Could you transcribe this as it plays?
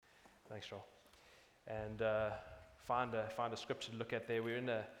Thanks, Joel. And find a scripture to look at there. We're in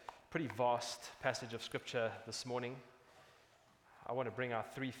a pretty vast passage of scripture this morning. I want to bring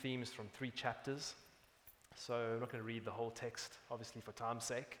out three themes from three chapters. So I'm not going to read the whole text, obviously, for time's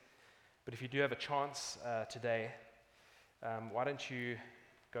sake. But if you do have a chance today, why don't you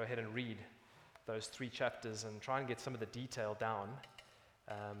go ahead and read those three chapters and try and get some of the detail down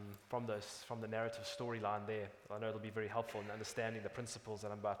from the narrative storyline there. I know it'll be very helpful in understanding the principles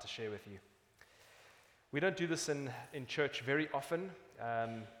that I'm about to share with you. We don't do this in church very often,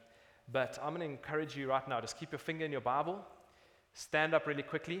 but I'm going to encourage you right now, just keep your finger in your Bible, stand up really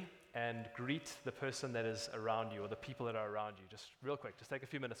quickly, and greet the person that is around you or the people that are around you. Just real quick, just take a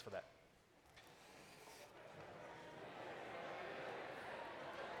few minutes for that.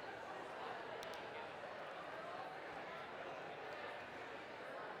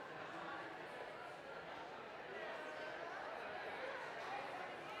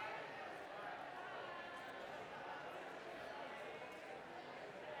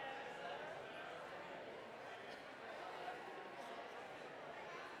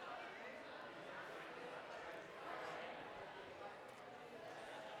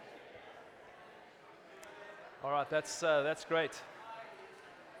 All right, that's great.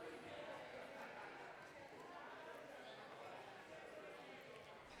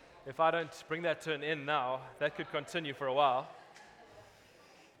 If I don't bring that to an end now, that could continue for a while.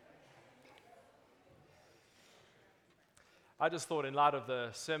 I just thought, in light of the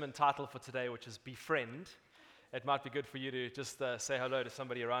sermon title for today, which is Befriend, it might be good for you to just say hello to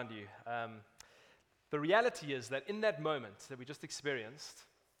somebody around you. The reality is that in that moment that we just experienced,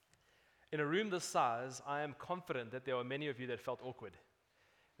 in a room this size, I am confident that there were many of you that felt awkward,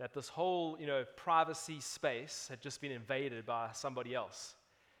 that this whole, privacy space had just been invaded by somebody else.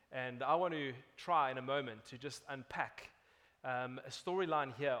 And I want to try in a moment to just unpack a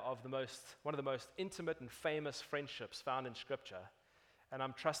storyline here of one of the most intimate and famous friendships found in Scripture. And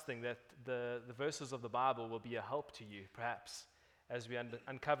I'm trusting that the verses of the Bible will be a help to you, perhaps, as we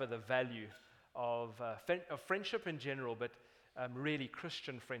uncover the value of friendship in general, but really,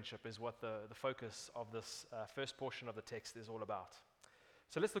 Christian friendship is what the focus of this first portion of the text is all about.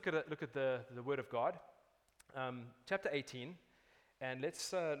 So let's look at the Word of God, chapter 18, and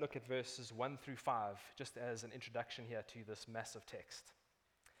let's look at verses 1 through 5, just as an introduction here to this massive text.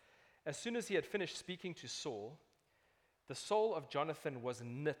 As soon as he had finished speaking to Saul, the soul of Jonathan was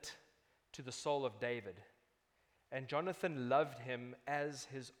knit to the soul of David, and Jonathan loved him as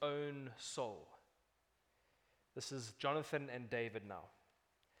his own soul. This is Jonathan and David now.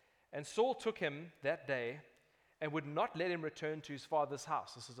 And Saul took him that day and would not let him return to his father's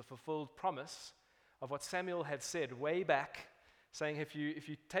house. This is a fulfilled promise of what Samuel had said way back, saying, if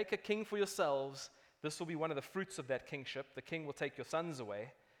you take a king for yourselves, this will be one of the fruits of that kingship. The king will take your sons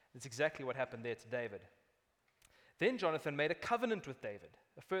away. That's exactly what happened there to David. Then Jonathan made a covenant with David,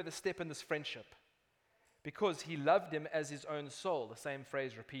 a further step in this friendship, because he loved him as his own soul, the same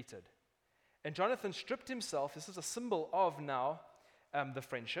phrase repeated. And Jonathan stripped himself, this is a symbol of now the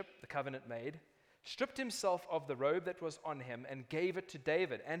friendship, the covenant made, stripped himself of the robe that was on him and gave it to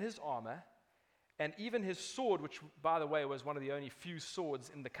David and his armor, and even his sword, which, by the way, was one of the only few swords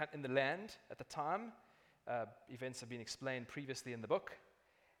in the land at the time. Events have been explained previously in the book.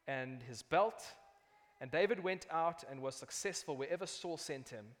 And his belt. And David went out and was successful wherever Saul sent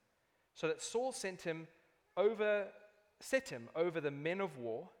him, so that Saul set him over the men of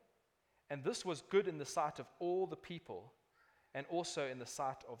war. And this was good in the sight of all the people, and also in the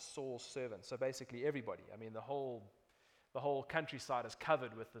sight of Saul's servants. So basically everybody. I mean, the whole countryside is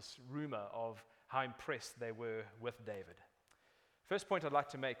covered with this rumor of how impressed they were with David. First point I'd like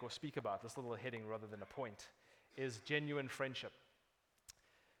to make or speak about, this little heading rather than a point, is genuine friendship.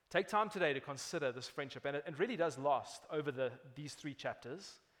 Take time today to consider this friendship, and it really does last over these three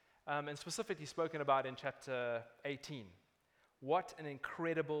chapters, and specifically spoken about in chapter 18. What an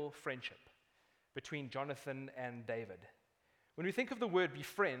incredible friendship between Jonathan and David. When we think of the word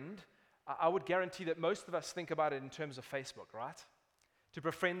befriend, I would guarantee that most of us think about it in terms of Facebook, right? To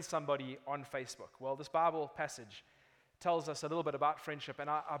befriend somebody on Facebook. Well, this Bible passage tells us a little bit about friendship, and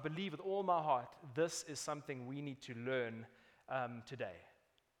I believe with all my heart this is something we need to learn today.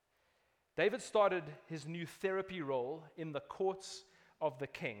 David started his new therapy role in the courts of the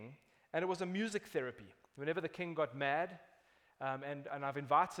king, and it was a music therapy. Whenever the king got mad, and I've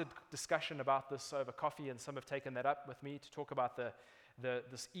invited discussion about this over coffee, and some have taken that up with me to talk about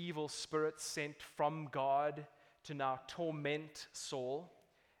this evil spirit sent from God to now torment Saul.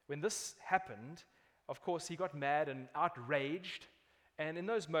 When this happened, of course, he got mad and outraged, and in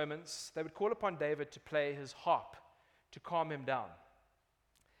those moments, they would call upon David to play his harp to calm him down.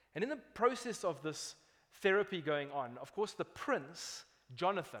 And in the process of this therapy going on, of course, the prince,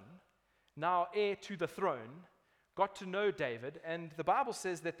 Jonathan, now heir to the throne, got to know David, and the Bible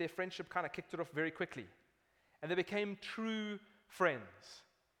says that their friendship kind of kicked it off very quickly, and they became true friends.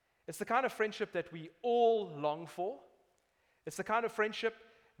 It's the kind of friendship that we all long for. It's the kind of friendship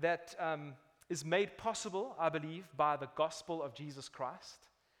that is made possible, I believe, by the gospel of Jesus Christ.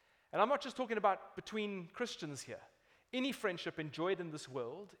 And I'm not just talking about between Christians here. Any friendship enjoyed in this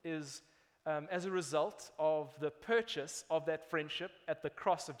world is as a result of the purchase of that friendship at the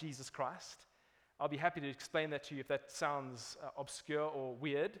cross of Jesus Christ. I'll be happy to explain that to you if that sounds obscure or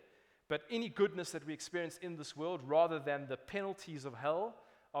weird. But any goodness that we experience in this world, rather than the penalties of hell,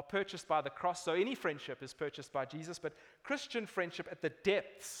 are purchased by the cross. So any friendship is purchased by Jesus. But Christian friendship at the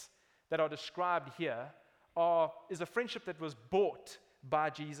depths that are described here is a friendship that was bought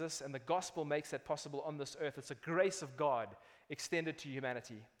by Jesus, and the gospel makes that possible on this earth. It's a grace of God extended to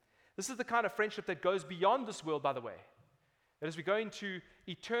humanity. This is the kind of friendship that goes beyond this world, by the way. That as we go into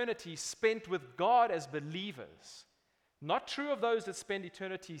eternity spent with God as believers, not true of those that spend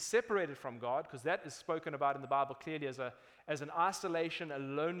eternity separated from God, because that is spoken about in the Bible clearly as an isolation, a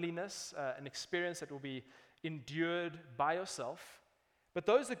loneliness, an experience that will be endured by yourself. But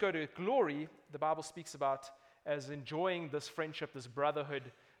those that go to glory, the Bible speaks about as enjoying this friendship, this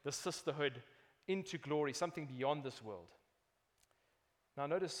brotherhood, this sisterhood into glory, something beyond this world. Now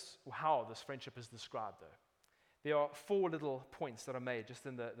notice how this friendship is described, though. There are 4 little points that are made just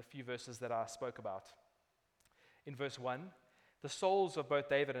in the few verses that I spoke about. In verse 1, the souls of both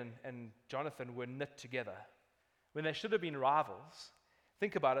David and Jonathan were knit together when they should have been rivals.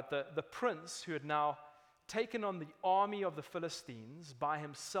 Think about it, the prince who had now taken on the army of the Philistines by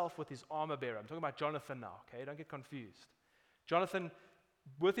himself with his armor bearer. I'm talking about Jonathan now, okay? Don't get confused. Jonathan,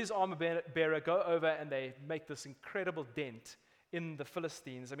 with his armor bearer, go over and they make this incredible dent in the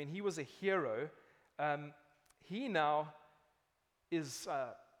Philistines. I mean, he was a hero. He now is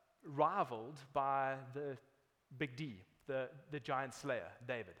rivaled by the Big D, the giant slayer,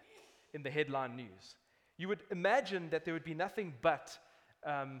 David, in the headline news. You would imagine that there would be nothing but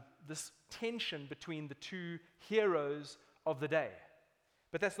this tension between the two heroes of the day.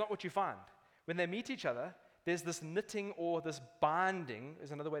 But that's not what you find. When they meet each other, there's this knitting or this binding,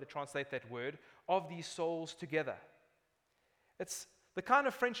 is another way to translate that word, of these souls together. It's the kind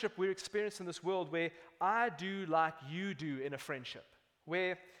of friendship we experience in this world where I do like you do in a friendship,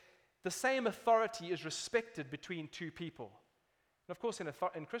 where the same authority is respected between two people. And of course,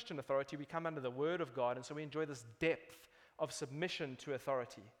 in Christian authority, we come under the Word of God, and so we enjoy this depth of submission to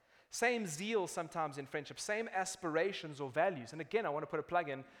authority. Same zeal sometimes in friendship, same aspirations or values. And again, I want to put a plug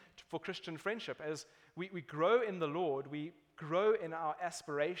in for Christian friendship. As we grow in the Lord, we grow in our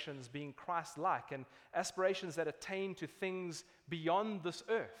aspirations being Christ-like and aspirations that attain to things beyond this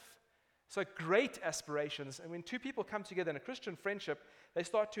earth. So great aspirations. And when two people come together in a Christian friendship, they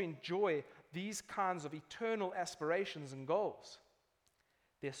start to enjoy these kinds of eternal aspirations and goals.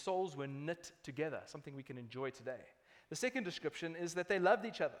 Their souls were knit together, something we can enjoy today. The second description is that they loved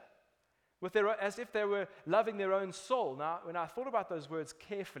each other as if they were loving their own soul. Now, when I thought about those words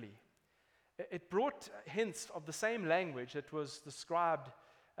carefully, it brought hints of the same language that was described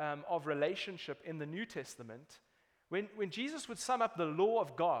of relationship in the New Testament. When Jesus would sum up the law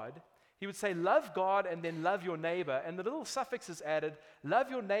of God, he would say, love God and then love your neighbor. And the little suffix is added, love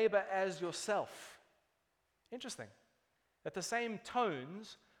your neighbor as yourself. Interesting. That the same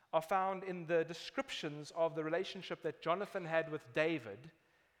tones are found in the descriptions of the relationship that Jonathan had with David,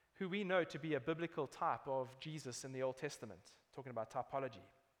 who we know to be a biblical type of Jesus in the Old Testament, talking about typology.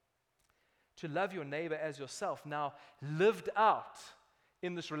 To love your neighbor as yourself, now lived out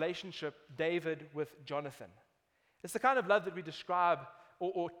in this relationship, David with Jonathan. It's the kind of love that we describe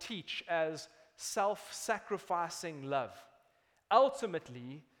or teach as self-sacrificing love,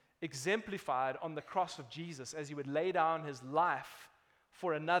 ultimately exemplified on the cross of Jesus as he would lay down his life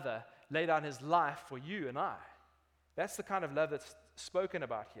for another, lay down his life for you and I. That's the kind of love that's spoken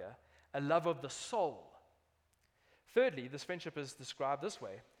about here, a love of the soul. Thirdly, this friendship is described this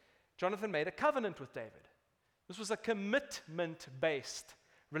way. Jonathan made a covenant with David. This was a commitment-based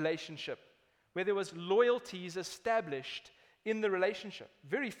relationship where there was loyalties established in the relationship.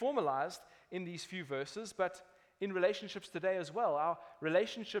 Very formalized in these few verses, but in relationships today as well. Our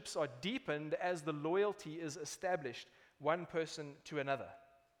relationships are deepened as the loyalty is established, one person to another.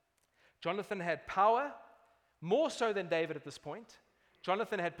 Jonathan had power, more so than David at this point.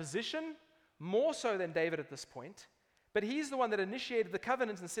 Jonathan had position, more so than David at this point. But he's the one that initiated the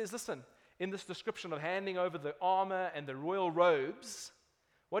covenant and says, listen, in this description of handing over the armor and the royal robes,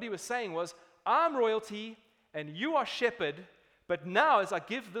 what he was saying was, I'm royalty and you are shepherd, But now, as I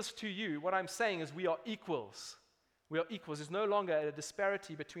give this to you, what I'm saying is we are equals. We are equals. There's no longer a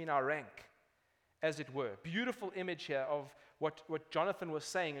disparity between our rank, as it were. Beautiful image here of what Jonathan was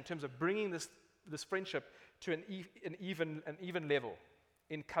saying in terms of bringing this friendship to an even level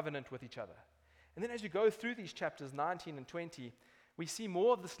in covenant with each other. And then as you go through these chapters 19 and 20, we see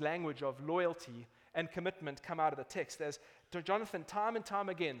more of this language of loyalty and commitment come out of the text as Jonathan time and time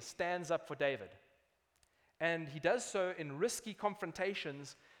again stands up for David. And he does so in risky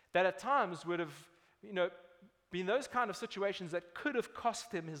confrontations that at times would have, been those kind of situations that could have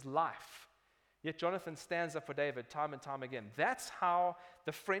cost him his life. Yet Jonathan stands up for David time and time again. That's how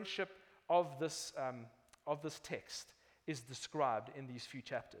the friendship of this text is described in these few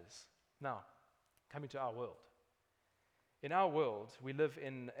chapters. Now, coming to our world. In our world, we live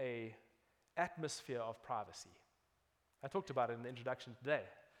in an atmosphere of privacy. I talked about it in the introduction today.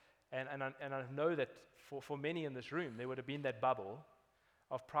 And I know that for many in this room, there would have been that bubble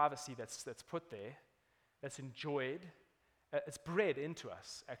of privacy that's put there, that's enjoyed. It's bred into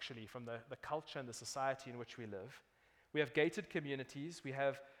us, actually, from the culture and the society in which we live. We have gated communities. We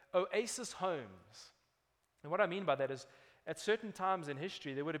have oasis homes. And what I mean by that is, at certain times in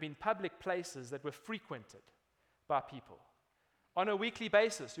history, there would have been public places that were frequented by people. On a weekly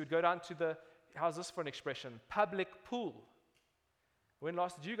basis, you would go down to how's this for an expression? Public pool. When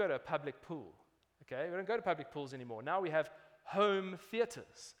last did you go to a public pool? Okay, we don't go to public pools anymore. Now we have home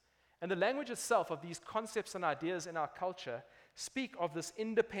theaters. And the language itself of these concepts and ideas in our culture speak of this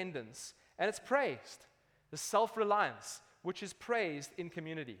independence, and it's praised. The self-reliance, which is praised in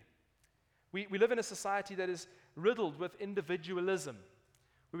community. We live in a society that is riddled with individualism,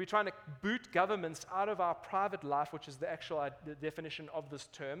 where we're trying to boot governments out of our private life, which is the actual definition of this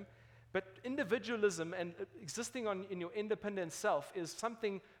term. But individualism and existing in your independent self is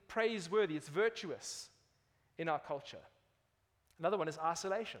something praiseworthy. It's virtuous in our culture. Another one is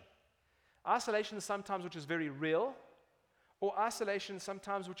isolation. Isolation sometimes which is very real, or isolation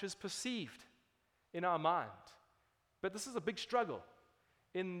sometimes which is perceived in our mind. But this is a big struggle.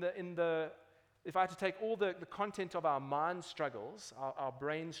 If I had to take all the content of our mind struggles, our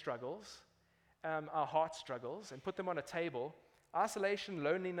brain struggles, our heart struggles, and put them on a table, isolation,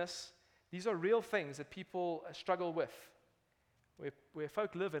 loneliness, these are real things that people struggle with, where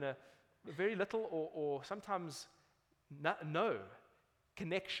folk live in a very little or sometimes no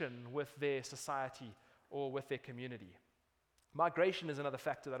connection with their society or with their community. Migration is another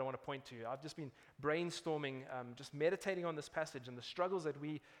factor that I want to point to. I've just been brainstorming, just meditating on this passage and the struggles that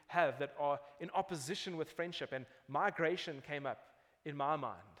we have that are in opposition with friendship, and migration came up in my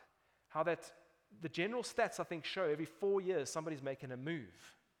mind. How that the general stats, I think, show every 4 years somebody's making a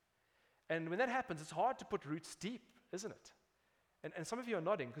move. And when that happens, it's hard to put roots deep, isn't it? And some of you are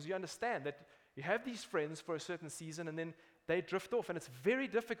nodding because you understand that you have these friends for a certain season and then they drift off, and it's very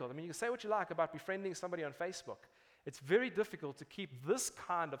difficult. I mean, you can say what you like about befriending somebody on Facebook. It's very difficult to keep this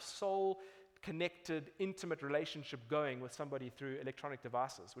kind of soul-connected, intimate relationship going with somebody through electronic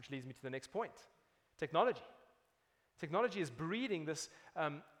devices, which leads me to the next point. Technology. Technology is breeding this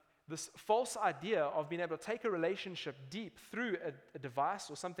false idea of being able to take a relationship deep through a device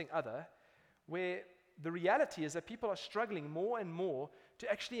or something other, where the reality is that people are struggling more and more to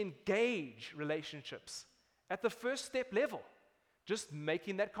actually engage relationships at the first step level. Just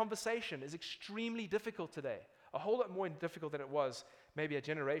making that conversation is extremely difficult today. A whole lot more difficult than it was maybe a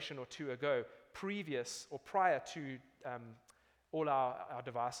generation or two ago, previous or prior to all our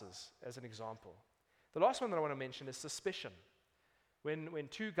devices, as an example. The last one that I want to mention is suspicion. When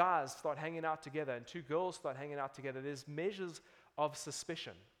two guys start hanging out together and two girls start hanging out together, there's measures of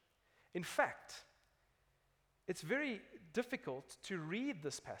suspicion. In fact, it's very difficult to read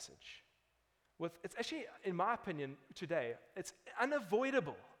this passage. It's actually, in my opinion, today, it's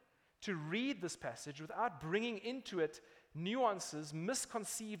unavoidable to read this passage without bringing into it nuances,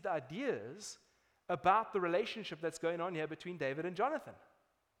 misconceived ideas about the relationship that's going on here between David and Jonathan.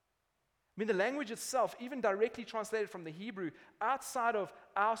 I mean, the language itself, even directly translated from the Hebrew, outside of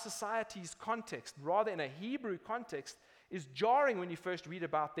our society's context, rather in a Hebrew context, is jarring when you first read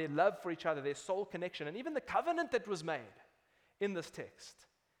about their love for each other, their soul connection, and even the covenant that was made in this text.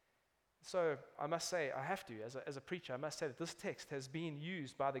 So I must say, I have to, as a preacher, I must say that this text has been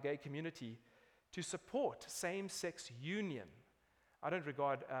used by the gay community to support same-sex union. I don't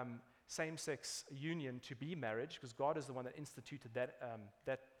regard same-sex union to be marriage, because God is the one that instituted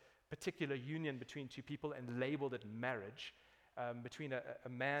that particular union between two people and labeled it marriage between a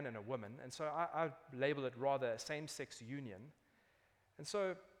man and a woman. And so I label it rather a same-sex union. And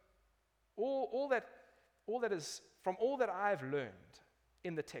so all that is, from all that I've learned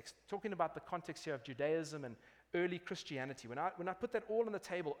in the text, talking about the context here of Judaism and early Christianity, when I put that all on the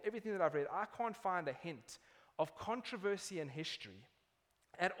table, everything that I've read, I can't find a hint of controversy in history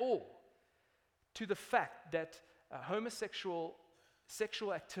at all to the fact that homosexual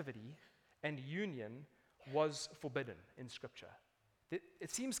sexual activity and union was forbidden in Scripture.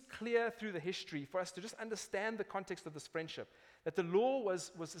 It seems clear through the history for us to just understand the context of this friendship, that the law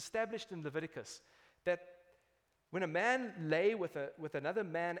was established in Leviticus, that when a man lay with another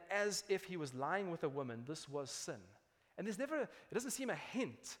man as if he was lying with a woman, this was sin. And it doesn't seem a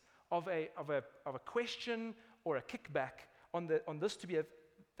hint of a question or a kickback on this to be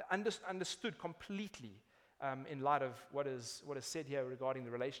understood completely in light of what is said here regarding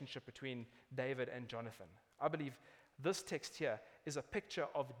the relationship between David and Jonathan. I believe this text here is a picture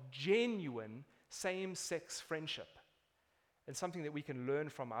of genuine same-sex friendship, and something that we can learn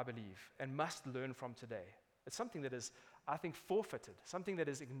from, I believe, and must learn from today. It's something that is, I think, forfeited, something that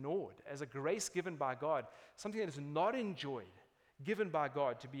is ignored as a grace given by God, something that is not enjoyed, given by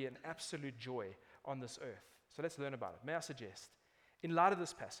God to be an absolute joy on this earth. So let's learn about it. May I suggest, in light of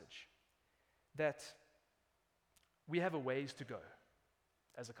this passage, that we have a ways to go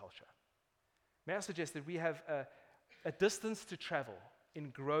as a culture. May I suggest that we have a distance to travel in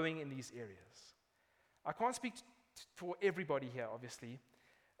growing in these areas. I can't speak for everybody here, obviously,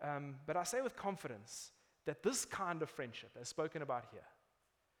 but I say with confidence that this kind of friendship, as spoken about here,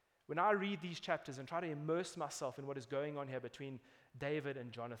 when I read these chapters and try to immerse myself in what is going on here between David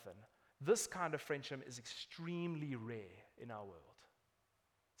and Jonathan, this kind of friendship is extremely rare in our world.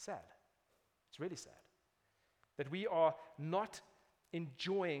 Sad. It's really sad that we are not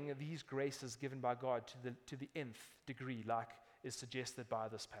enjoying these graces given by God to the nth degree, like is suggested by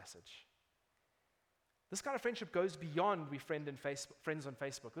this passage. This kind of friendship goes beyond friends on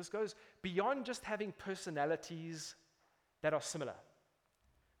Facebook. This goes beyond just having personalities that are similar.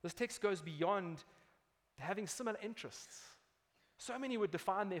 This text goes beyond having similar interests. So many would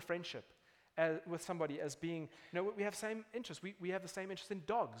define their friendship with somebody as being, we have same interests. We have the same interest in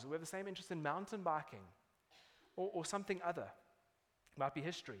dogs. We have the same interest in mountain biking or something other. It might be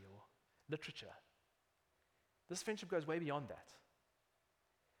history or literature. This friendship goes way beyond that.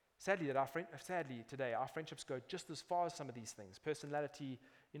 Sadly, today, our friendships go just as far as some of these things. Personalities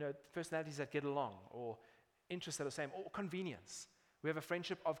that get along, or interests that are the same, or convenience. We have a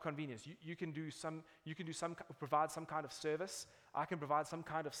friendship of convenience. You can provide some kind of service. I can provide some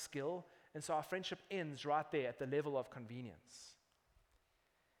kind of skill. And so our friendship ends right there at the level of convenience.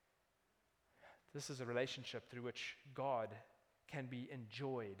 This is a relationship through which God can be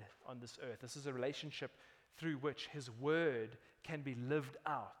enjoyed on this earth. This is a relationship through which His word can be lived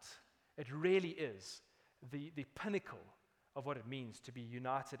out. It really is the pinnacle of what it means to be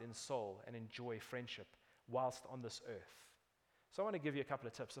united in soul and enjoy friendship whilst on this earth. So I want to give you a couple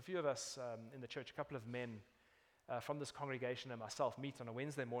of tips. A few of us in the church, a couple of men from this congregation and myself meet on a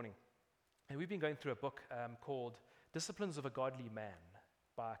Wednesday morning. And we've been going through a book called Disciplines of a Godly Man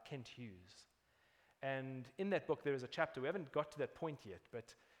by Kent Hughes. And in that book there is a chapter, we haven't got to that point yet,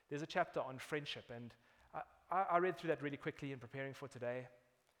 but there's a chapter on friendship. And I read through that really quickly in preparing for today,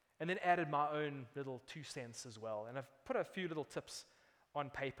 and then added my own little 2 cents as well. And I've put a few little tips on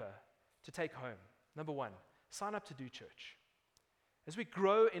paper to take home. Number 1, sign up to do church. As we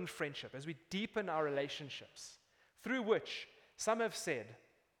grow in friendship, as we deepen our relationships, through which some have said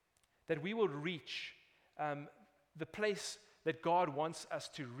that we will reach the place that God wants us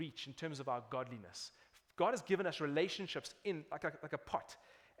to reach in terms of our godliness. God has given us relationships in like a pot.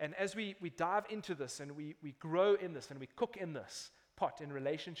 And as we dive into this and we grow in this and we cook in this pot in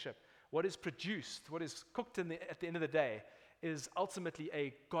relationship, what is produced, what is cooked at the end of the day is ultimately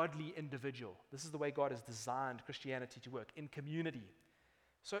a godly individual. This is the way God has designed Christianity to work, in community.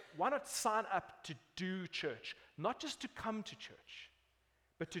 So why not sign up to do church? Not just to come to church,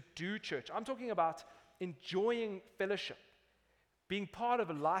 but to do church. I'm talking about enjoying fellowship, being part of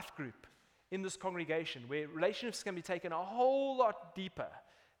a life group in this congregation where relationships can be taken a whole lot deeper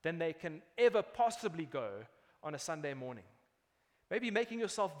than they can ever possibly go on a Sunday morning. Maybe making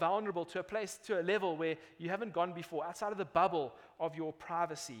yourself vulnerable to a level where you haven't gone before, outside of the bubble of your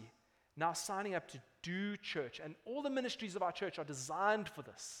privacy. Now signing up to do church. And all the ministries of our church are designed for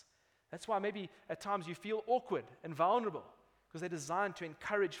this. That's why maybe at times you feel awkward and vulnerable, because they're designed to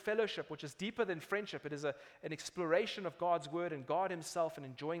encourage fellowship, which is deeper than friendship. It is an exploration of God's word and God Himself, and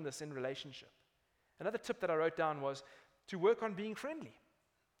enjoying this in relationship. Another tip that I wrote down was to work on being friendly.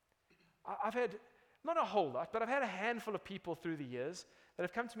 I've had, not a whole lot, but I've had a handful of people through the years that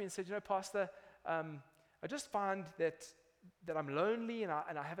have come to me and said, Pastor, I just find that I'm lonely and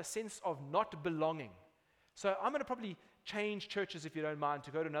I have a sense of not belonging. So I'm going to probably change churches, if you don't mind,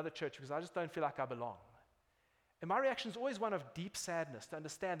 to go to another church because I just don't feel like I belong. And my reaction is always one of deep sadness to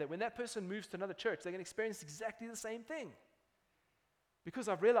understand that when that person moves to another church, they're going to experience exactly the same thing. Because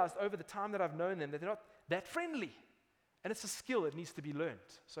I've realized over the time that I've known them that they're not that friendly. And it's a skill that needs to be learned.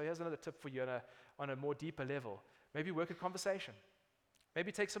 So here's another tip for you on a more deeper level. Maybe work at conversation.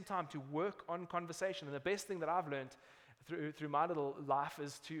 Maybe take some time to work on conversation. And the best thing that I've learned through my little life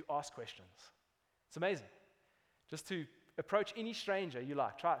is to ask questions. It's amazing. Just to approach any stranger you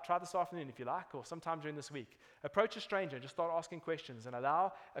like. Try this afternoon if you like, or sometime during this week. Approach a stranger and just start asking questions and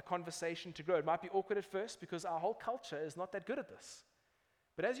allow a conversation to grow. It might be awkward at first because our whole culture is not that good at this.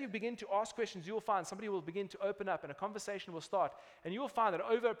 But as you begin to ask questions, you will find somebody will begin to open up and a conversation will start. And you will find that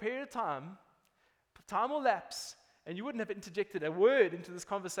over a period of time will lapse, and you wouldn't have interjected a word into this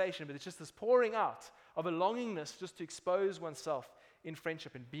conversation, but it's just this pouring out of a longingness just to expose oneself in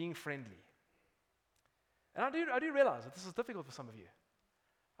friendship and being friendly. And I do realize that this is difficult for some of you.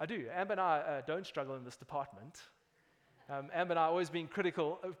 I do. Amber and I don't struggle in this department. Amber and I are always being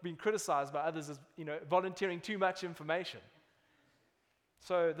criticized by others as volunteering too much information.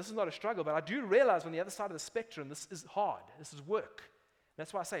 So this is not a struggle, but I do realize on the other side of the spectrum, this is hard. This is work.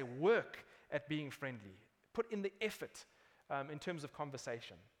 That's why I say work at being friendly. Put in the effort in terms of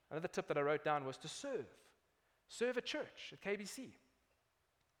conversation. Another tip that I wrote down was to serve. Serve at church, at KBC.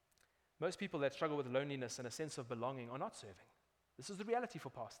 Most people that struggle with loneliness and a sense of belonging are not serving. This is the reality for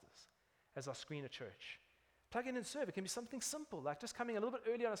pastors as I screen a church. Plug in and serve. It can be something simple, like just coming a little bit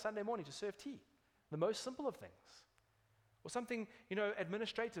early on a Sunday morning to serve tea. The most simple of things. Or something,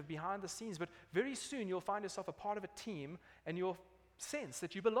 administrative behind the scenes, but very soon you'll find yourself a part of a team and you'll sense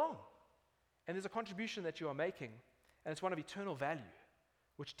that you belong. And there's a contribution that you are making, and it's one of eternal value,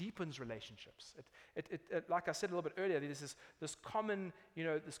 which deepens relationships. It like I said a little bit earlier, there's this common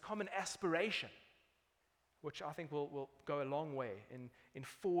aspiration, which I think will go a long way in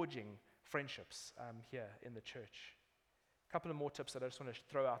forging friendships here in the church. A couple of more tips that I just want to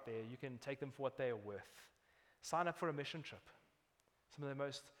throw out there. You can take them for what they are worth. Sign up for a mission trip. Some of the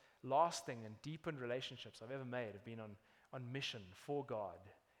most lasting and deepened relationships I've ever made have been on mission for God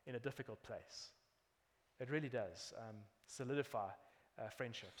in a difficult place. It really does solidify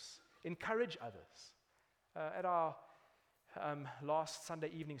friendships. Encourage others. At our last Sunday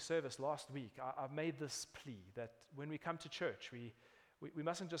evening service last week, I made this plea that when we come to church, we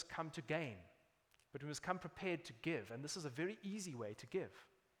mustn't just come to gain, but we must come prepared to give. And this is a very easy way to give.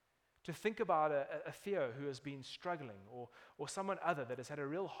 To think about a Theo who has been struggling or someone other that has had a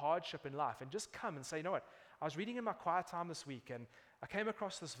real hardship in life and just come and say, you know what, I was reading in my quiet time this week and I came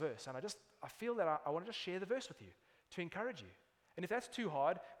across this verse and I feel that I want to just share the verse with you to encourage you. And if that's too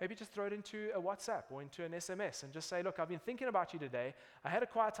hard, maybe just throw it into a WhatsApp or into an SMS and just say, look, I've been thinking about you today. I had a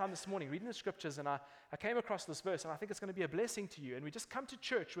quiet time this morning reading the scriptures and I came across this verse and I think it's going to be a blessing to you. And we just come to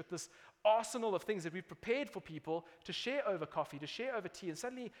church with this arsenal of things that we've prepared for people to share over coffee, to share over tea. And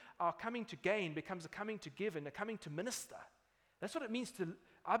suddenly our coming to gain becomes a coming to give and a coming to minister. That's what it means to,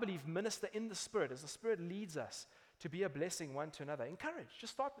 I believe, minister in the Spirit as the Spirit leads us to be a blessing one to another. Encourage.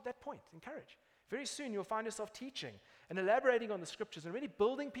 Just start with that point. Encourage. Very soon you'll find yourself teaching and elaborating on the scriptures and really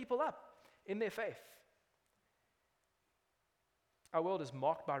building people up in their faith. Our world is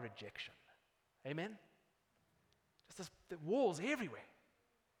marked by rejection. Amen? Just the walls everywhere.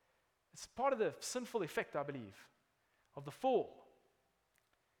 It's part of the sinful effect, I believe, of the fall.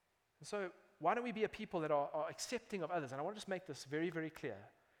 And so why don't we be a people that are accepting of others? And I want to just make this very, very clear.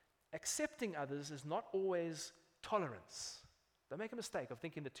 Accepting others is not always tolerance. Don't make a mistake of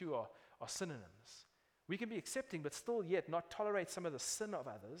thinking the two are synonyms. We can be accepting but still yet not tolerate some of the sin of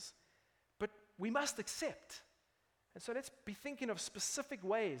others, but we must accept. And so let's be thinking of specific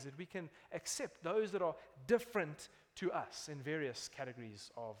ways that we can accept those that are different to us in various categories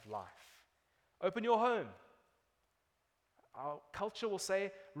of life. Open your home. Our culture will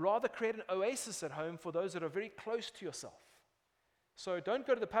say, rather create an oasis at home for those that are very close to yourself. So don't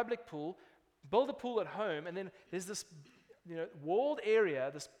go to the public pool, build a pool at home, and then there's this walled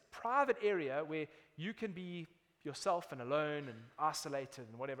area, this private area where you can be yourself and alone and isolated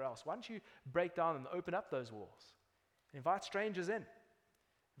and whatever else. Why don't you break down and open up those walls? Invite strangers in.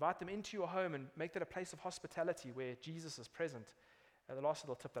 Invite them into your home and make that a place of hospitality where Jesus is present. The last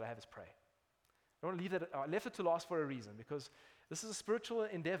little tip that I have is pray. I don't want to leave that. I left it to last for a reason because this is a spiritual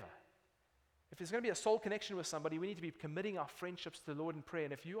endeavor. If there's going to be a soul connection with somebody, we need to be committing our friendships to the Lord in prayer.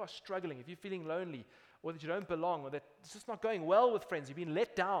 And if you are struggling, if you're feeling lonely, or that you don't belong, or that it's just not going well with friends, you've been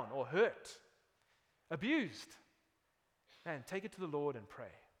let down or hurt, abused, man, take it to the Lord and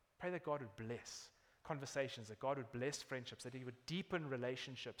pray. Pray that God would bless conversations, that God would bless friendships, that He would deepen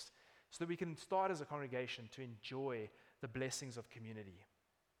relationships so that we can start as a congregation to enjoy the blessings of community.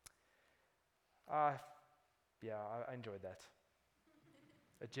 Yeah, I enjoyed that.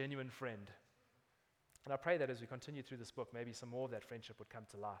 A genuine friend. And I pray that as we continue through this book, maybe some more of that friendship would come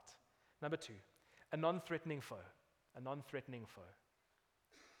to light. Number 2, a non-threatening foe. A non-threatening foe.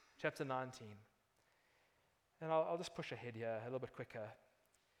 Chapter 19. And I'll just push ahead here a little bit quicker.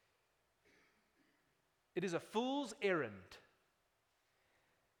 It is a fool's errand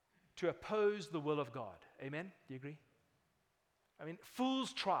to oppose the will of God. Amen? Do you agree? I mean,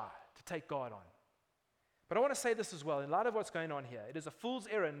 fools try to take God on. But I want to say this as well, in light of what's going on here. It is a fool's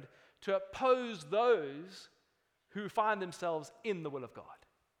errand to oppose those who find themselves in the will of God.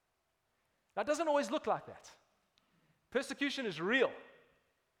 Now, it doesn't always look like that. Persecution is real.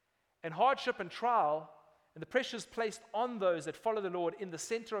 And hardship and trial and the pressures placed on those that follow the Lord in the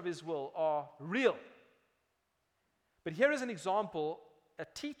center of His will are real. But here is an example, a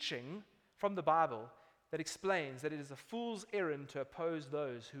teaching from the Bible that explains that it is a fool's errand to oppose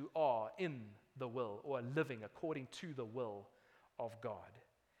those who are in the will or are living according to the will of God.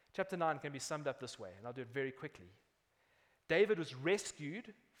 Chapter 9 can be summed up this way, and I'll do it very quickly. David was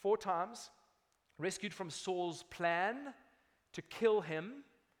rescued 4 times, rescued from Saul's plan to kill him,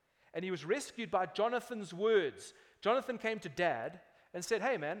 and he was rescued by Jonathan's words. Jonathan came to Dad and said,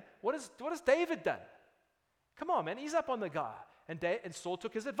 "Hey man, what has David done? Come on man, he's up on the guy." And Saul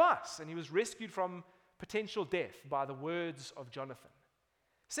took his advice, and he was rescued from potential death by the words of Jonathan.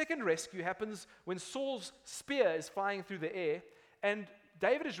 Second rescue happens when Saul's spear is flying through the air, and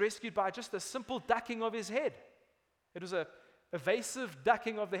David is rescued by just a simple ducking of his head. It was a evasive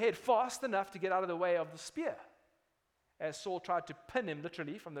ducking of the head, fast enough to get out of the way of the spear, as Saul tried to pin him,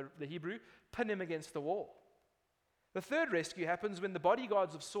 literally from the Hebrew, pin him against the wall. The third rescue happens when the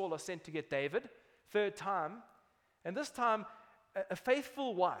bodyguards of Saul are sent to get David, third time, and this time a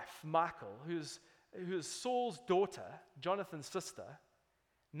faithful wife, Michal, who's Saul's daughter, Jonathan's sister,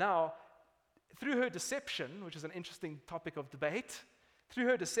 now, through her deception, which is an interesting topic of debate, through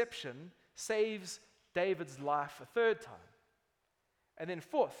her deception, saves David's life a third time. And then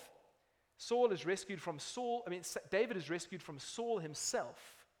fourth, David is rescued from Saul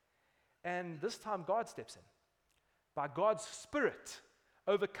himself, and this time God steps in. By God's Spirit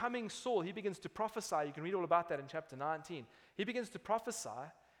overcoming Saul, he begins to prophesy. You can read all about that in chapter 19. He begins to prophesy,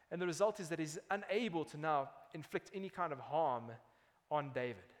 and the result is that he's unable to now inflict any kind of harm on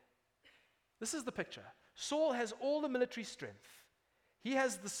David. This is the picture. Saul has all the military strength. He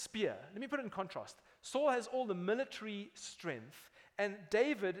has the spear. Let me put it in contrast. Saul has all the military strength, and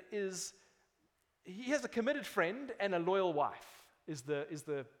David he has a committed friend and a loyal wife, is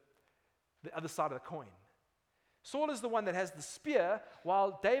the other side of the coin. Saul is the one that has the spear,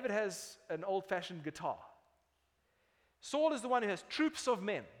 while David has an old-fashioned guitar. Saul is the one who has troops of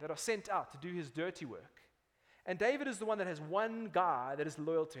men that are sent out to do his dirty work. And David is the one that has one guy that is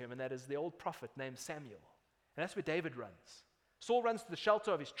loyal to him, and that is the old prophet named Samuel. And that's where David runs. Saul runs to the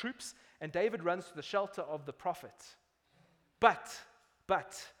shelter of his troops, and David runs to the shelter of the prophet. But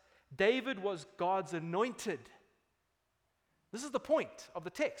David was God's anointed. This is the point of the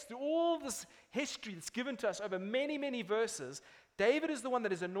text. Through all this history that's given to us over many, many verses, David is the one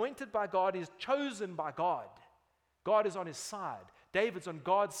that is anointed by God, is chosen by God. God is on his side. David's on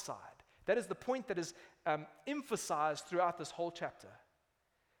God's side. That is the point that is emphasized throughout this whole chapter.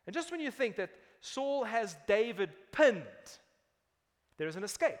 And just when you think that Saul has David pinned, there is an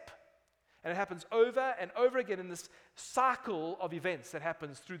escape. And it happens over and over again in this cycle of events that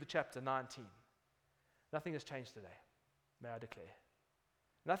happens through the chapter 19. Nothing has changed today, may I declare.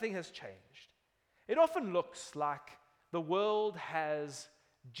 Nothing has changed. It often looks like the world has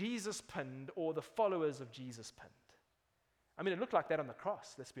Jesus pinned or the followers of Jesus pinned. I mean, it looked like that on the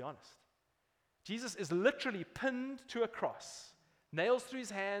cross, let's be honest. Jesus is literally pinned to a cross, nails through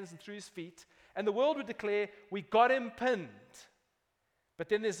his hands and through his feet, and the world would declare, we got him pinned. But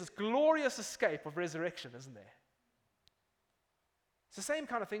then there's this glorious escape of resurrection, isn't there? It's the same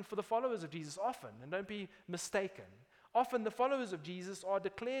kind of thing for the followers of Jesus often, and don't be mistaken. Often the followers of Jesus are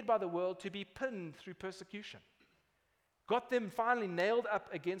declared by the world to be pinned through persecution. Got them finally nailed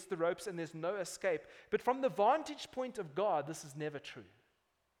up against the ropes, and there's no escape. But from the vantage point of God, this is never true.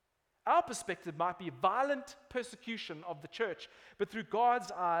 Our perspective might be violent persecution of the church, but through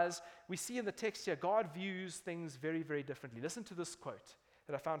God's eyes, we see in the text here, God views things very, very differently. Listen to this quote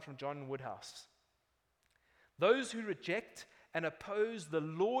that I found from John Woodhouse. Those who reject and oppose the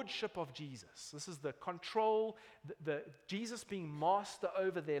lordship of Jesus, this is the control, the Jesus being master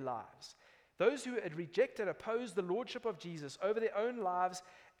over their lives. Those who reject and oppose the lordship of Jesus over their own lives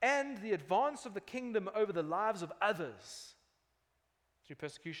and the advance of the kingdom over the lives of others, through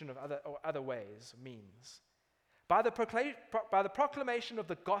persecution of other ways, means. By the proclamation of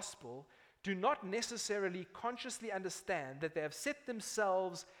the gospel, do not necessarily consciously understand that they have set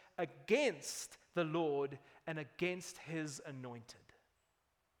themselves against the Lord and against His anointed.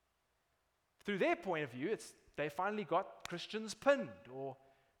 Through their point of view, they finally got Christians pinned, or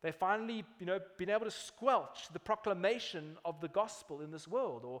they finally, been able to squelch the proclamation of the gospel in this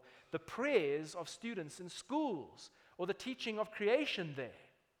world, or the prayers of students in schools, or the teaching of creation there,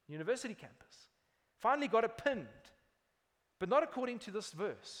 university campus. Finally got it pinned, but not according to this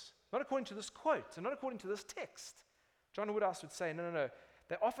verse, not according to this quote, and not according to this text. John Woodhouse would say, no.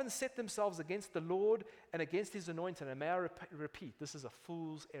 They often set themselves against the Lord and against His anointed, and may I repeat, this is a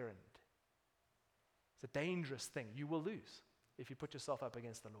fool's errand. It's a dangerous thing. You will lose if you put yourself up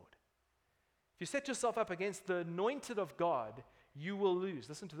against the Lord. If you set yourself up against the anointed of God, you will lose.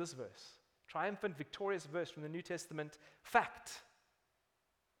 Listen to this verse. Triumphant, victorious verse from the New Testament. Fact.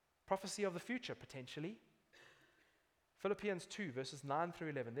 Prophecy of the future, potentially. Philippians 2, verses 9 through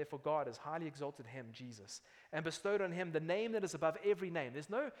 11. Therefore God has highly exalted Him, Jesus, and bestowed on Him the name that is above every name. There's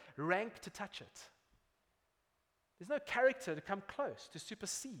no rank to touch it. There's no character to come close, to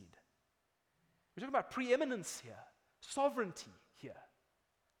supersede. We're talking about preeminence here, sovereignty here,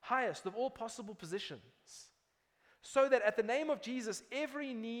 highest of all possible positions, so that at the name of Jesus,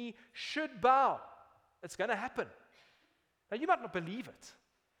 every knee should bow. It's going to happen. Now, you might not believe it,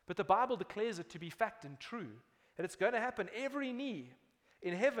 but the Bible declares it to be fact and true, that it's going to happen. Every knee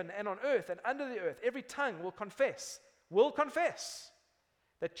in heaven and on earth and under the earth, every tongue will confess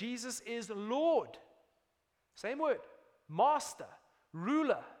that Jesus is Lord. Same word, master,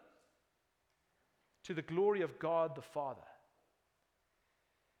 ruler, to the glory of God the Father.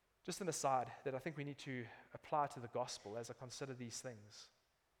 Just an aside that I think we need to apply to the gospel as I consider these things.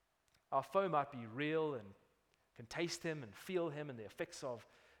 Our foe might be real and can taste Him and feel Him and the effects of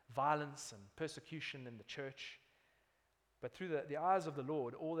violence and persecution in the church. But through the eyes of the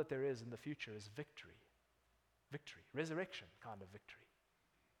Lord, all that there is in the future is victory. Victory, resurrection kind of victory.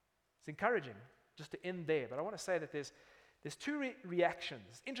 It's encouraging just to end there, but I want to say that there's two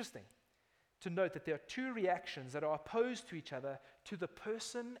reactions. Interesting to note that there are two reactions that are opposed to each other to the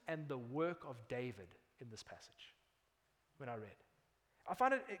person and the work of David in this passage when I read. I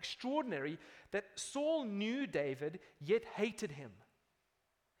find it extraordinary that Saul knew David, yet hated him.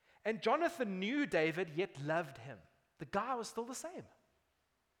 And Jonathan knew David, yet loved him. The guy was still the same.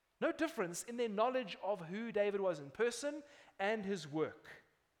 No difference in their knowledge of who David was in person and his work.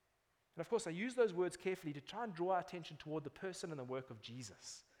 And of course, I use those words carefully to try and draw our attention toward the person and the work of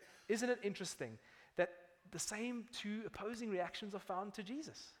Jesus. Isn't it interesting that the same two opposing reactions are found to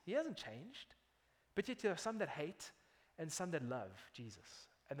Jesus? He hasn't changed, but yet there are some that hate and some that love Jesus,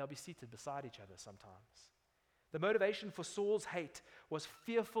 and they'll be seated beside each other sometimes. The motivation for Saul's hate was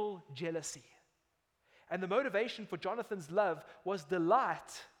fearful jealousy, and the motivation for Jonathan's love was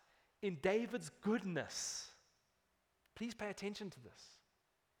delight in David's goodness. Please pay attention to this.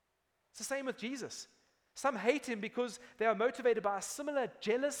 It's the same with Jesus. Some hate Him because they are motivated by a similar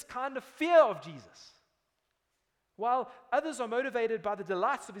jealous kind of fear of Jesus, while others are motivated by the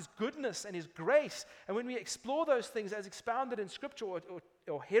delights of His goodness and His grace. And when we explore those things as expounded in Scripture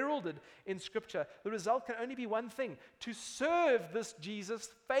or heralded in Scripture, the result can only be one thing: to serve this Jesus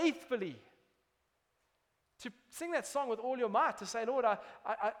faithfully. To sing that song with all your might, to say, Lord, I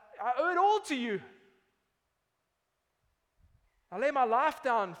owe it all to You. I lay my life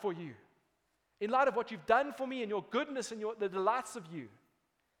down for You, in light of what You've done for me and Your goodness and the delights of You.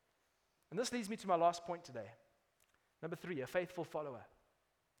 And this leads me to my last point today. Number 3, a faithful follower.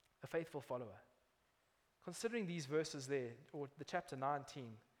 A faithful follower. Considering these verses there, or the chapter 19,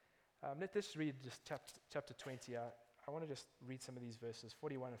 let's read just chapter 20. I want to just read some of these verses,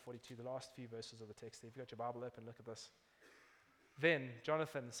 41 and 42, the last few verses of the text. If you've got your Bible open, look at this. Then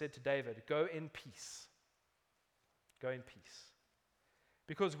Jonathan said to David, "Go in peace. Go in peace.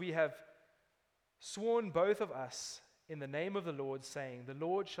 Because we have sworn both of us in the name of the Lord, saying, the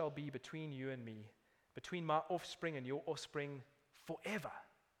Lord shall be between you and me, between my offspring and your offspring forever."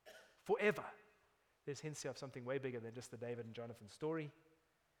 Forever. There's hints here of something way bigger than just the David and Jonathan story.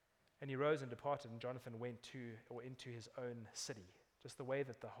 And he rose and departed, and Jonathan went into his own city. Just the way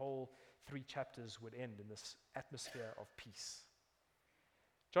that the whole 3 chapters would end in this atmosphere of peace.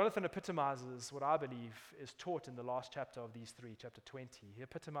 Jonathan epitomizes what I believe is taught in the last chapter of these 3, chapter 20. He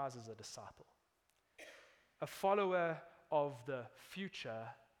epitomizes a disciple, a follower of the future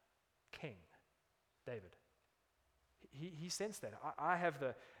king, David. He sensed that. I have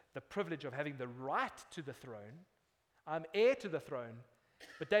the privilege of having the right to the throne. I'm heir to the throne.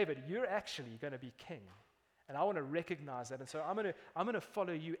 But David, you're actually going to be king. And I want to recognize that. And so I'm going to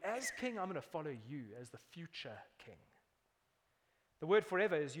follow you as king. I'm going to follow you as the future king. The word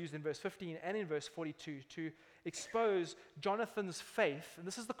forever is used in verse 15 and in verse 42 to expose Jonathan's faith, and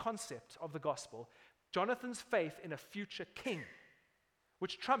this is the concept of the gospel, Jonathan's faith in a future king,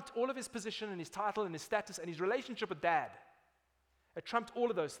 which trumped all of his position and his title and his status and his relationship with dad. It trumped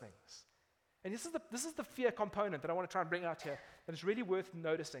all of those things. And this is the fear component that I want to try and bring out here that is really worth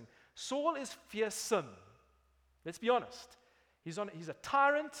noticing. Saul is fearsome. Let's be honest. He's a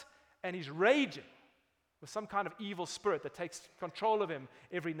tyrant and he's raging with some kind of evil spirit that takes control of him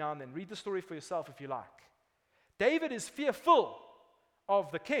every now and then. Read the story for yourself if you like. David is fearful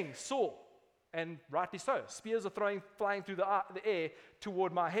of the king, Saul, and rightly so. Spears are flying through the air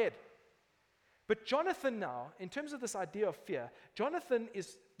toward my head. But Jonathan now, in terms of this idea of fear, Jonathan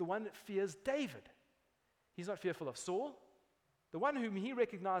is the one that fears David. He's not fearful of Saul. The one whom he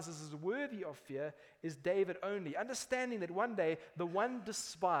recognizes as worthy of fear is David only, understanding that one day the one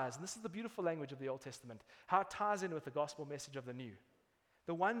despised, and this is the beautiful language of the Old Testament, how it ties in with the gospel message of the New.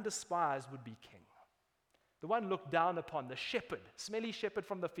 The one despised would be king. The one looked down upon, the shepherd, smelly shepherd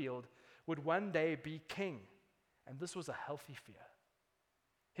from the field, would one day be king. And this was a healthy fear.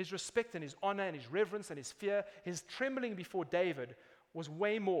 His respect and his honor and his reverence and his fear, his trembling before David was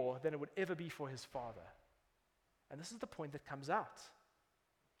way more than it would ever be for his father. And this is the point that comes out.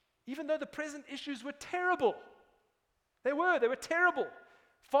 Even though the present issues were terrible, they were terrible.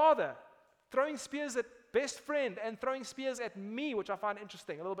 Father throwing spears at best friend and throwing spears at me, which I find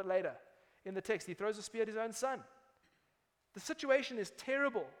interesting a little bit later in the text. He throws a spear at his own son. The situation is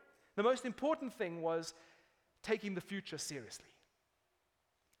terrible. The most important thing was taking the future seriously.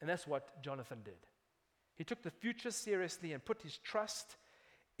 And that's what Jonathan did. He took the future seriously and put his trust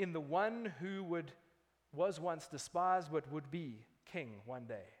in the one who was once despised but would be king one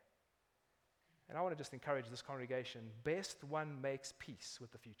day. And I want to just encourage this congregation, best one makes peace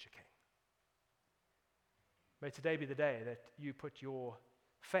with the future king. May today be the day that you put your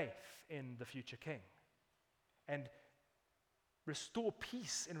faith in the future king and restore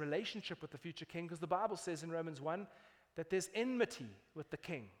peace in relationship with the future king, because the Bible says in Romans 1 that there's enmity with the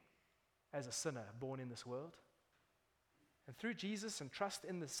king as a sinner born in this world. And through Jesus and trust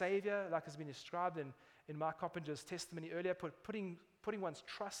in the Savior, like has been described in Mark Coppinger's testimony earlier, putting one's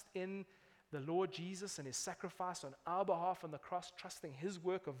trust in the Lord Jesus and his sacrifice on our behalf on the cross, trusting his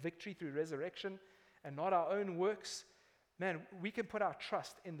work of victory through resurrection and not our own works, man, we can put our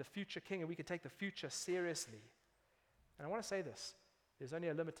trust in the future king and we can take the future seriously. And I want to say this, there's only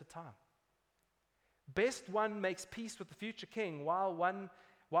a limited time. Best one makes peace with the future king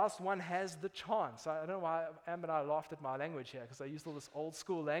whilst one has the chance. I don't know why Am and I laughed at my language here, because I used all this old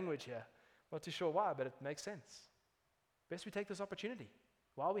school language here. Not too sure why, but it makes sense. Best we take this opportunity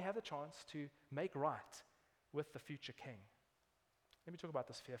while we have the chance to make right with the future king. Let me talk about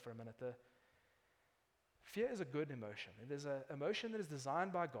this fear for a minute. Fear is a good emotion. It is an emotion that is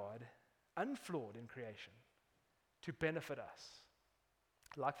designed by God, unflawed in creation, to benefit us.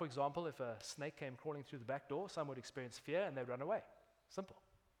 Like, for example, if a snake came crawling through the back door, some would experience fear and they'd run away. Simple.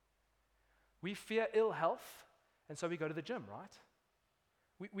 We fear ill health, and so we go to the gym,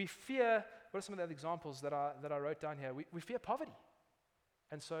 right? We fear, what are some of the other examples that I wrote down here? We fear poverty,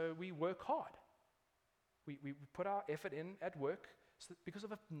 and so we work hard. We put our effort in at work because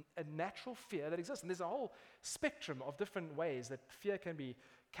of a natural fear that exists. And there's a whole spectrum of different ways that fear can be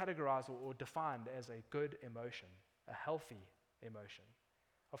categorized or defined as a good emotion, a healthy emotion.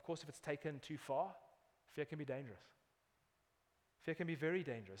 Of course, if it's taken too far, fear can be dangerous. Fear can be very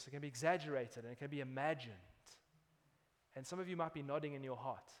dangerous. It can be exaggerated and it can be imagined. And some of you might be nodding in your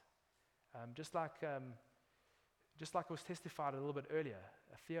heart. Just like was testified a little bit earlier,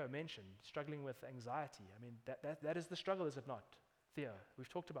 Theo mentioned, struggling with anxiety. I mean, that is the struggle, is it not, Theo? We've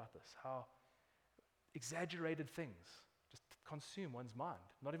talked about this, how exaggerated things just consume one's mind.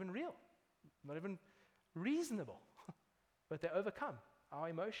 Not even real, not even reasonable, but they overcome our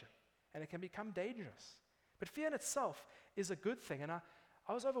emotion, and it can become dangerous. But fear in itself is a good thing, and I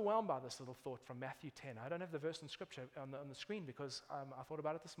was overwhelmed by this little thought from Matthew 10. I don't have the verse in Scripture on the screen because I thought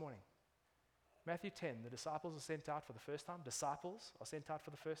about it this morning. Matthew 10, the disciples are sent out for the first time. Disciples are sent out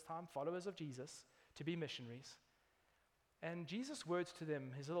for the first time, followers of Jesus, to be missionaries. And Jesus' words to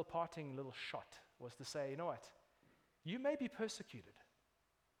them, his little parting little shot, was to say, you know what? You may be persecuted.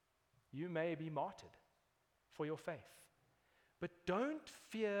 You may be martyred for your faith. But don't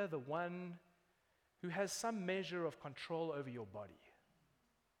fear the one who has some measure of control over your body.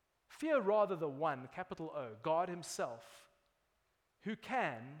 Fear rather the one, capital O, God himself, who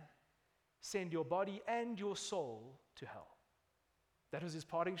can send your body and your soul to hell. That was his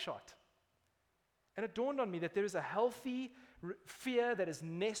parting shot. And it dawned on me that there is a healthy fear that is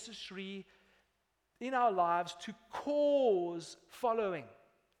necessary in our lives to cause following.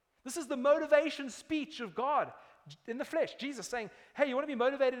 This is the motivation speech of God in the flesh. Jesus saying, hey, you want to be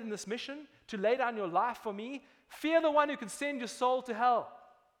motivated in this mission to lay down your life for me? Fear the one who can send your soul to hell.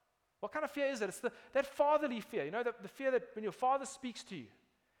 What kind of fear is that? It's that fatherly fear. You know, the fear that when your father speaks to you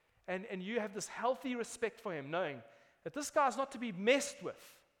and you have this healthy respect for him, knowing that this guy's not to be messed with.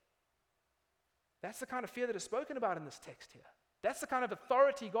 That's the kind of fear that is spoken about in this text here. That's the kind of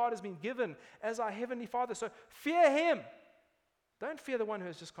authority God has been given as our Heavenly Father. So fear Him. Don't fear the one who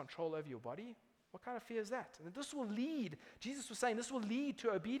has just control over your body. What kind of fear is that? And this will lead, Jesus was saying, this will lead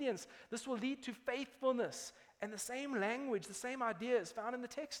to obedience. This will lead to faithfulness. And the same language, the same idea is found in the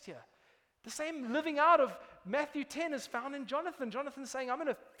text here. The same living out of Matthew 10 is found in Jonathan. Jonathan's saying, I'm going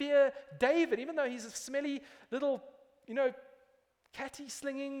to fear David, even though he's a smelly little, catty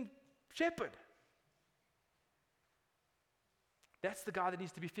slinging shepherd. That's the guy that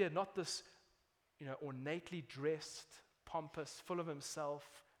needs to be feared, not this, ornately dressed, pompous, full of himself,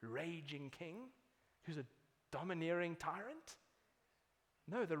 raging king who's a domineering tyrant.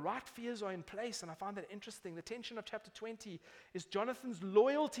 No, the right fears are in place, and I find that interesting. The tension of chapter 20 is Jonathan's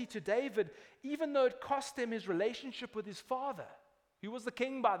loyalty to David, even though it cost him his relationship with his father, who was the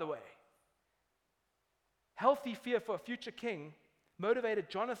king, by the way. Healthy fear for a future king motivated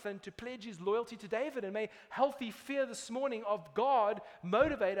Jonathan to pledge his loyalty to David, and may healthy fear this morning of God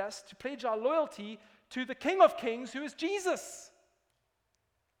motivate us to pledge our loyalty to the King of Kings, who is Jesus.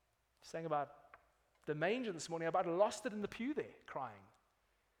 Sang about the manger this morning, about lost it in the pew there, crying.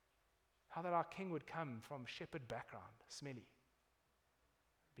 How that our King would come from shepherd background, smelly,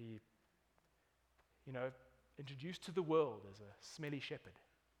 be, introduced to the world as a smelly shepherd.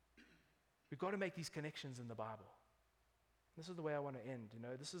 We've got to make these connections in the Bible. This is the way I want to end.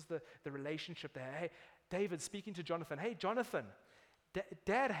 This is the relationship there. Hey, David speaking to Jonathan. Hey, Jonathan,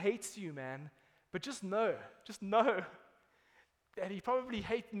 Dad hates you, man, but just know that he probably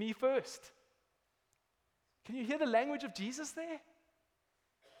hated me first. Can you hear the language of Jesus there?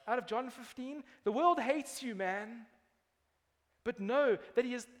 Out of John 15, the world hates you, man, but know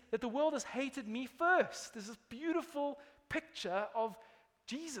that the world has hated me first. There's this beautiful picture of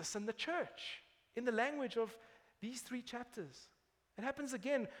Jesus and the church in the language of these 3 chapters. It happens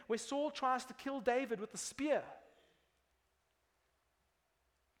again where Saul tries to kill David with a spear.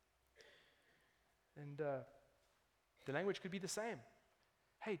 And the language could be the same.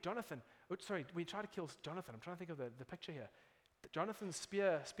 Hey, Jonathan. We try to kill Jonathan. I'm trying to think of the picture here. Jonathan's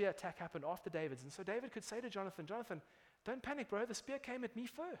spear attack happened after David's. And so David could say to Jonathan, don't panic, bro. The spear came at me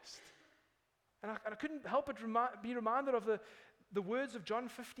first. And I couldn't help but be reminded of the words of John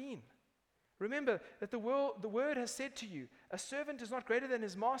 15. Remember that the word has said to you, a servant is not greater than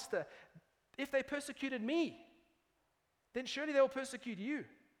his master. If they persecuted me, then surely they will persecute you.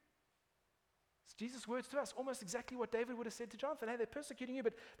 It's Jesus' words to us, almost exactly what David would have said to Jonathan. Hey, they're persecuting you,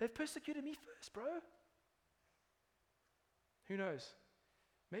 but they've persecuted me first, bro. Who knows?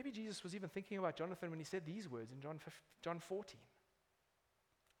 Maybe Jesus was even thinking about Jonathan when he said these words in John 14,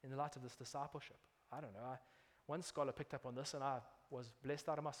 in the light of this discipleship. I don't know. One scholar picked up on this, and I was blessed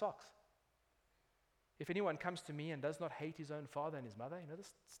out of my socks. If anyone comes to me and does not hate his own father and his mother,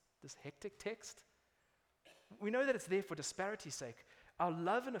 this hectic text, we know that it's there for disparity's sake. Our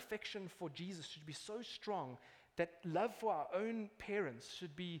love and affection for Jesus should be so strong that love for our own parents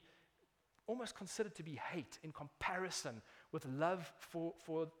should be almost considered to be hate in comparison with love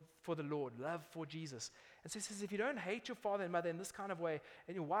for the Lord, love for Jesus. And so he says, if you don't hate your father and mother in this kind of way,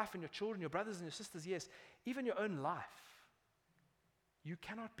 and your wife and your children, your brothers and your sisters, yes, even your own life, you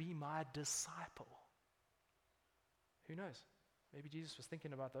cannot be my disciple. Who knows? Maybe Jesus was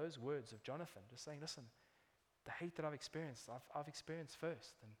thinking about those words of Jonathan, just saying, listen, the hate that I've experienced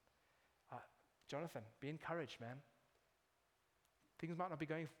first. And Jonathan, be encouraged, man. Things might not be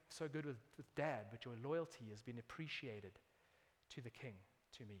going so good with Dad, but your loyalty has been appreciated to the King,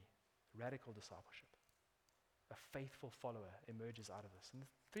 to me. Radical discipleship. A faithful follower emerges out of this. And the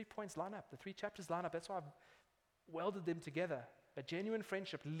 3 points line up. The 3 chapters line up. That's why I've welded them together. A genuine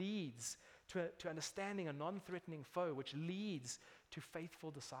friendship leads to understanding a non-threatening foe, which leads to faithful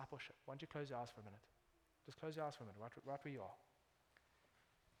discipleship. Why don't you close your eyes for a minute? Just close your eyes for a minute, right where you are.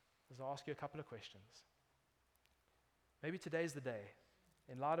 As I'll ask you a couple of questions. Maybe today's the day,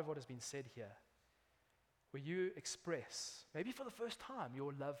 in light of what has been said here, where you express, maybe for the first time,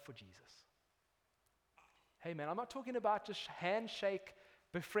 your love for Jesus. Hey man, I'm not talking about just handshake,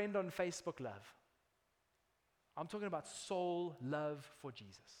 befriend on Facebook love. I'm talking about soul love for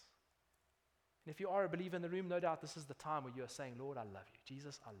Jesus. And if you are a believer in the room, no doubt this is the time where you are saying, Lord, I love you.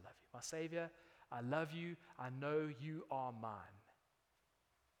 Jesus, I love you. My Savior, I love you. I know you are mine.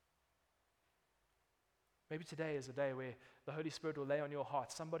 Maybe today is a day where the Holy Spirit will lay on your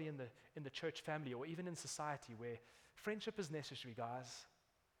heart, somebody in the church family or even in society where friendship is necessary, guys.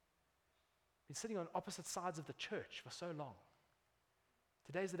 Been sitting on opposite sides of the church for so long.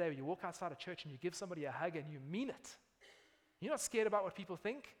 Today's the day where you walk outside a church and you give somebody a hug and you mean it. You're not scared about what people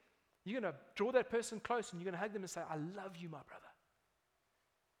think. You're going to draw that person close and you're going to hug them and say, I love you, my brother.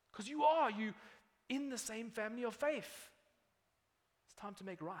 Because you in the same family of faith. It's time to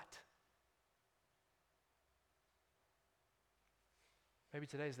make right. Maybe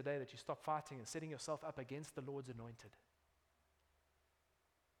today is the day that you stop fighting and setting yourself up against the Lord's anointed.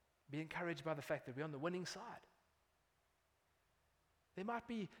 Be encouraged by the fact that we're on the winning side. There might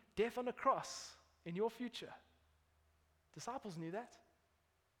be death on a cross in your future. Disciples knew that.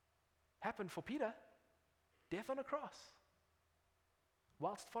 Happened for Peter. Death on a cross.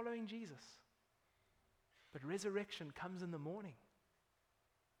 Whilst following Jesus. But resurrection comes in the morning.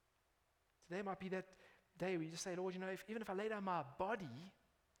 Today might be that day where you just say, Lord, even if I lay down my body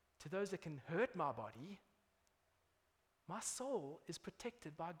to those that can hurt my body, my soul is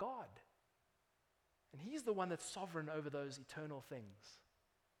protected by God. And He's the one that's sovereign over those eternal things.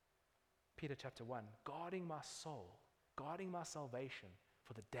 Peter chapter 1, guarding my soul, guarding my salvation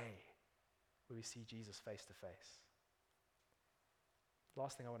for the day where we see Jesus face to face. The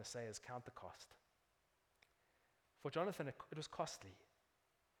last thing I want to say is count the cost. For Jonathan, it was costly.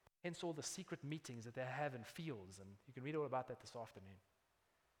 Hence all the secret meetings that they have in fields, and you can read all about that this afternoon.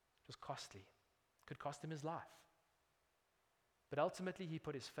 It was costly. It could cost him his life. But ultimately, he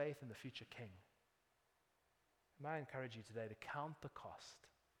put his faith in the future king. And I encourage you today to count the cost,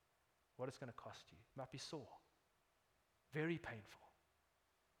 what it's going to cost you. It might be sore, very painful,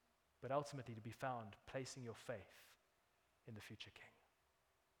 but ultimately to be found placing your faith in the future king.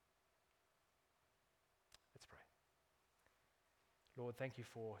 Let's pray. Lord, thank you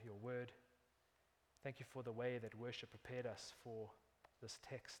for your word. Thank you for the way that worship prepared us for this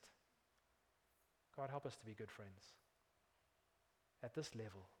text. God, help us to be good friends. At this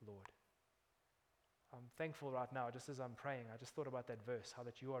level, Lord. I'm thankful right now, just as I'm praying, I just thought about that verse, how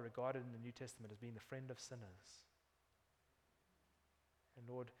that you are regarded in the New Testament as being the friend of sinners. And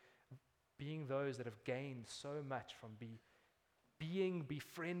Lord, being those that have gained so much from being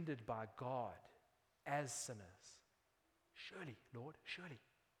befriended by God as sinners. Surely, Lord,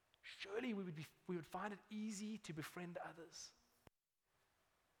 surely we would find it easy to befriend others.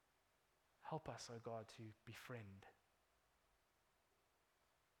 Help us, oh God, to befriend.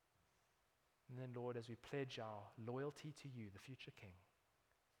 And then, Lord, as we pledge our loyalty to you, the future King,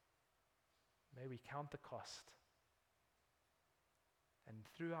 may we count the cost. And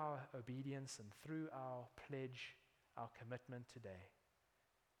through our obedience and through our pledge, our commitment today,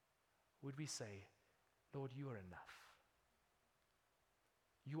 would we say, Lord, you are enough.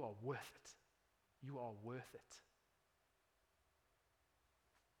 You are worth it. You are worth it.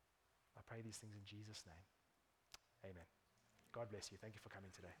 I pray these things in Jesus' name. Amen. God bless you. Thank you for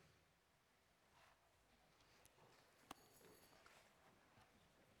coming today.